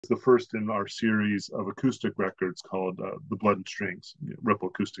The first in our series of acoustic records called the Blood and Strings, Ripple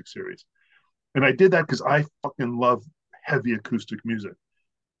Acoustic series. And I did that because I fucking love heavy acoustic music.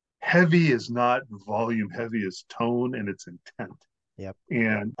 Heavy is not volume, heavy is tone and its intent. Yep.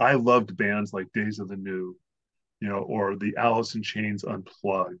 And I loved bands like Days of the New, or the Alice in Chains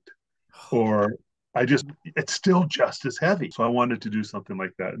Unplugged, or it's still just as heavy. So I wanted to do something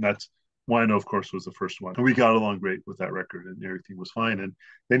like that. And that's Wino, of course, was the first one. And we got along great with that record and everything was fine. And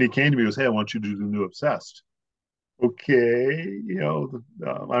then he came to me and goes, "Hey, I want you to do the new Obsessed." Okay,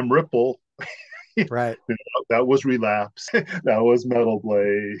 I'm Ripple. Right. That was Relapse. That was Metal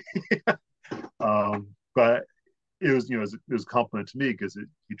Blade. But it was a compliment to me because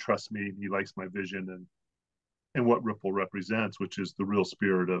he trusts me, he likes my vision and what Ripple represents, which is the real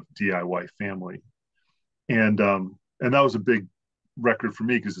spirit of DIY family. And that was a big record for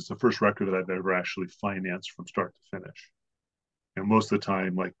me because it's the first record that I've ever actually financed from start to finish. And most of the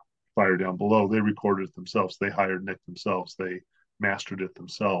time, like Fire Down Below, they recorded it themselves. They hired Nick themselves. They mastered it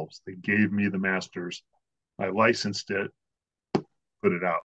themselves. They gave me the masters. I licensed it, put it out.